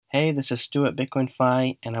Hey, this is Stu at Bitcoin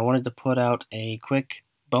Fi, and I wanted to put out a quick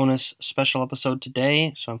bonus special episode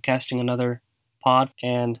today. So I'm casting another pod,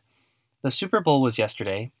 and the Super Bowl was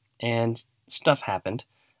yesterday, and stuff happened.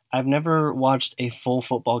 I've never watched a full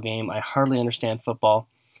football game. I hardly understand football.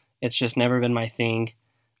 It's just never been my thing.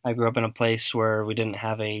 I grew up in a place where we didn't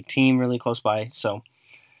have a team really close by, and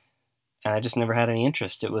I just never had any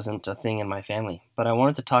interest. It wasn't a thing in my family. But I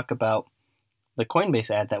wanted to talk about the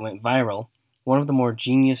Coinbase ad that went viral, one of the more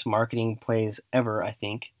genius marketing plays ever, I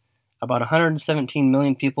think. About 117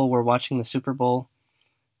 million people were watching the Super Bowl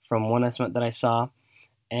from one estimate that I saw,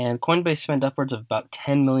 and Coinbase spent upwards of about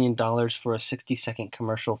 $10 million for a 60-second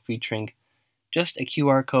commercial featuring just a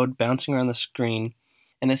QR code bouncing around the screen.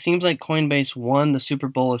 And it seems like Coinbase won the Super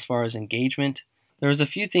Bowl as far as engagement. There was a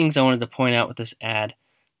few things I wanted to point out with this ad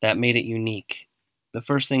that made it unique. The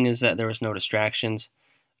first thing is that there was no distractions.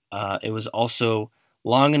 It was also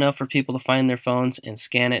long enough for people to find their phones and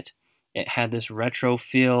scan it. It had this retro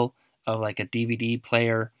feel of like a DVD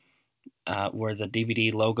player where the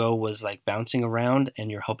DVD logo was like bouncing around and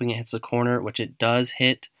you're hoping it hits the corner, which it does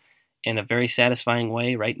hit in a very satisfying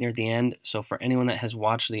way right near the end. So for anyone that has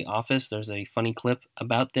watched The Office, there's a funny clip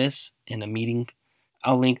about this in a meeting.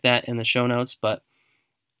 I'll link that in the show notes, but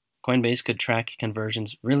Coinbase could track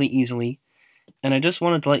conversions really easily. And I just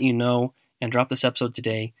wanted to let you know and drop this episode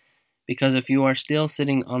today because if you are still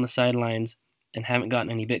sitting on the sidelines and haven't gotten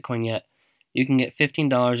any Bitcoin yet, you can get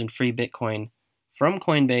 $15 in free Bitcoin from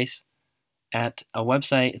Coinbase at a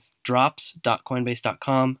website. It's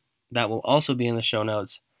drops.coinbase.com. That will also be in the show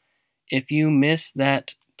notes. If you miss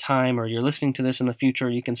that time or you're listening to this in the future,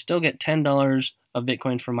 you can still get $10 of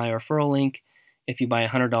Bitcoin from my referral link if you buy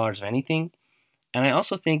 $100 of anything. And I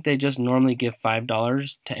also think they just normally give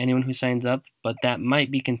 $5 to anyone who signs up, but that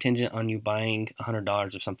might be contingent on you buying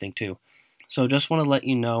 $100 of something too. So just want to let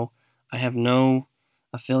you know, I have no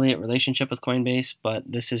affiliate relationship with Coinbase, but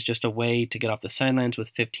this is just a way to get off the sidelines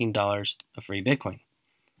with $15 of free Bitcoin.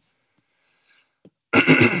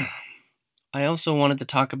 I also wanted to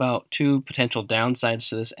talk about two potential downsides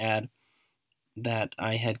to this ad that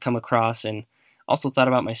I had come across and also thought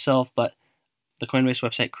about myself, but the Coinbase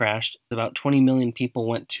website crashed. About 20 million people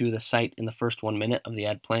went to the site in the first 1 minute of the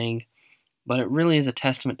ad playing, but it really is a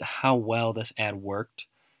testament to how well this ad worked.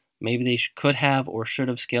 Maybe they could have or should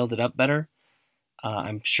have scaled it up better.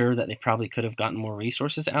 I'm sure that they probably could have gotten more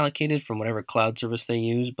resources allocated from whatever cloud service they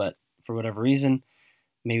use, but for whatever reason,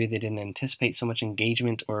 maybe they didn't anticipate so much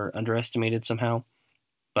engagement or underestimated somehow.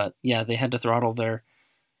 But yeah, they had to throttle their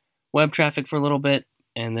web traffic for a little bit,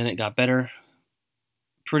 and then it got better.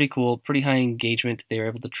 Pretty cool, pretty high engagement. They were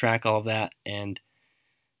able to track all of that and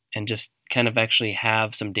just kind of actually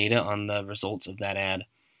have some data on the results of that ad.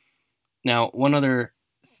 Now, one other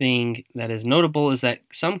thing that is notable is that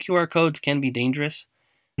some QR codes can be dangerous.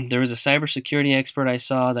 There was a cybersecurity expert I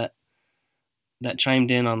saw that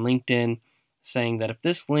chimed in on LinkedIn saying that if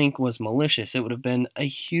this link was malicious, it would have been a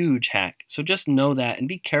huge hack. So just know that and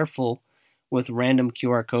be careful with random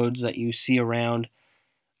QR codes that you see around.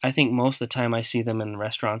 I think most of the time I see them in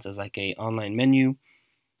restaurants as like a online menu,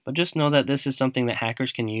 but just know that this is something that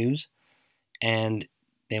hackers can use, and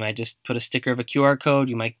they might just put a sticker of a QR code.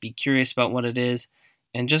 You might be curious about what it is,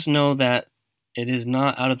 and just know that it is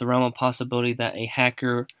not out of the realm of possibility that a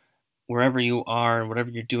hacker, wherever you are, whatever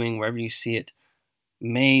you're doing, wherever you see it,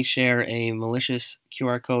 may share a malicious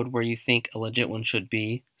QR code where you think a legit one should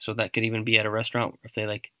be. So that could even be at a restaurant if they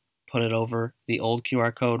like put it over the old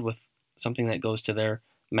QR code with something that goes to their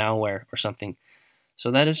malware or something. So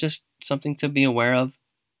that is just something to be aware of.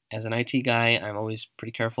 As an IT guy, I'm always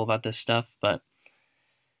pretty careful about this stuff, but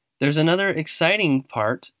there's another exciting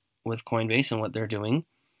part with Coinbase and what they're doing.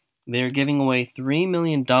 They're giving away $3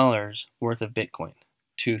 million worth of Bitcoin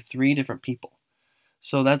to 3 different people.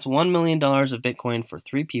 So that's $1 million of Bitcoin for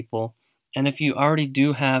 3 people. And if you already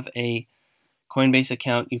do have a Coinbase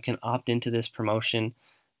account, you can opt into this promotion.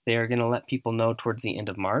 They are going to let people know towards the end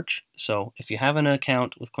of March. So if you have an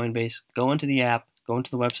account with Coinbase, go into the app, go into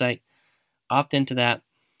the website, opt into that,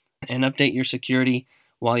 and update your security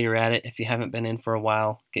while you're at it. If you haven't been in for a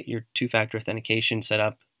while, get your 2-factor authentication set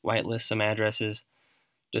up, whitelist some addresses,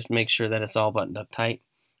 just make sure that it's all buttoned up tight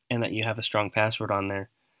and that you have a strong password on there.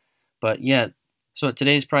 But yeah, so at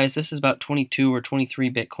today's price, this is about 22 or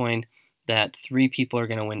 23 Bitcoin that 3 people are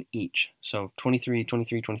going to win each. So 23,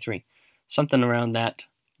 23, 23, something around that,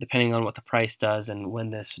 depending on what the price does and when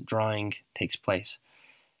this drawing takes place.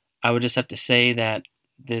 I would just have to say that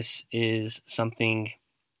this is something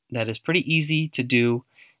that is pretty easy to do.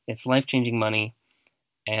 It's life-changing money,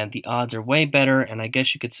 and the odds are way better, and I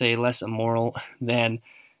guess you could say less immoral than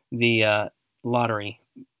the lottery.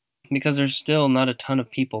 because there's still not a ton of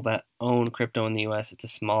people that own crypto in the US. It's a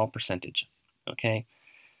small percentage. Okay,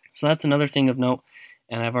 so that's another thing of note,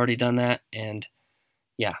 and I've already done that. And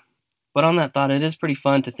yeah, but on that thought, it is pretty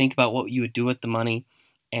fun to think about what you would do with the money.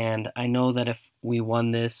 And I know that if we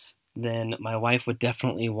won this, then my wife would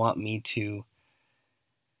definitely want me to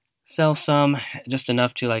sell some, just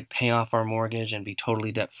enough to like pay off our mortgage and be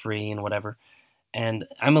totally debt free and whatever. And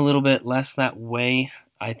I'm a little bit less that way.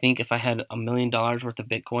 I think if I had $1 million worth of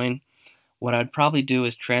Bitcoin, what I'd probably do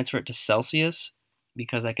is transfer it to Celsius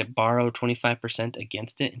because I could borrow 25%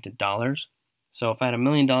 against it into dollars. So if I had $1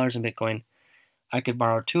 million in Bitcoin, I could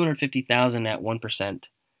borrow 250,000 at 1%,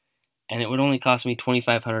 and it would only cost me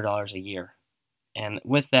 $2,500 a year. And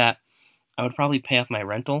with that, I would probably pay off my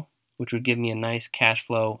rental, which would give me a nice cash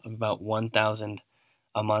flow of about 1,000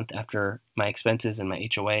 a month after my expenses and my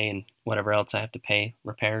HOA and whatever else I have to pay,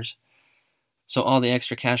 repairs. So all the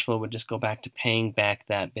extra cash flow would just go back to paying back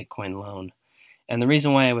that Bitcoin loan. And the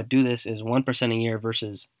reason why I would do this is 1% a year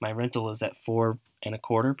versus my rental is at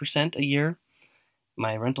 4.25% a year.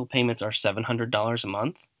 My rental payments are $700 a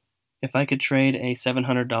month. If I could trade a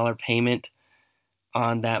 $700 payment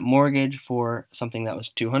on that mortgage for something that was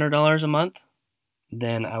 $200 a month,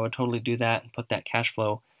 then I would totally do that and put that cash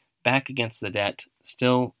flow back against the debt.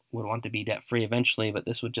 Still would want to be debt free eventually, but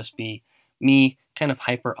this would just be me kind of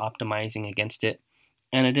hyper optimizing against it.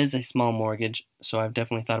 And it is a small mortgage, so I've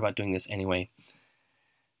definitely thought about doing this anyway.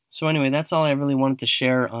 So anyway, that's all I really wanted to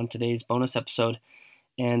share on today's bonus episode.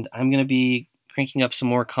 And I'm going to be cranking up some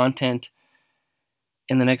more content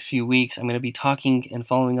in the next few weeks. I'm going to be talking and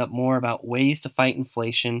following up more about ways to fight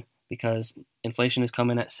inflation, because inflation is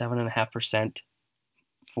coming at 7.5%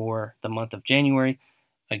 for the month of January.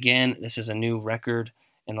 Again, this is a new record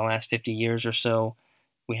in the last 50 years or so.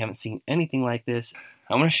 We haven't seen anything like this.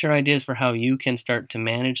 I want to share ideas for how you can start to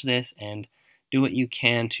manage this and do what you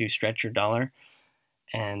can to stretch your dollar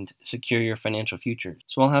and secure your financial future.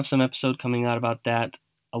 So I'll have some episode coming out about that,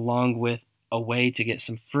 along with a way to get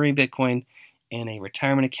some free Bitcoin and a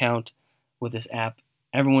retirement account with this app.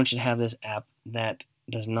 Everyone should have this app that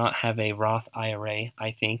does not have a Roth IRA,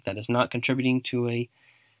 I think, that is not contributing to a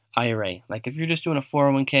IRA. Like if you're just doing a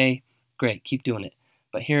 401k, great, keep doing it.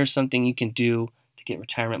 But here's something you can do to get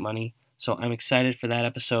retirement money. So I'm excited for that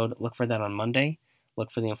episode. Look for that on Monday.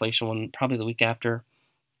 Look for the inflation one probably the week after.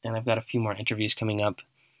 And I've got a few more interviews coming up.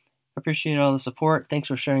 Appreciate all the support. Thanks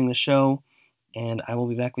for sharing the show. And I will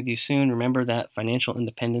be back with you soon. Remember that financial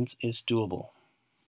independence is doable.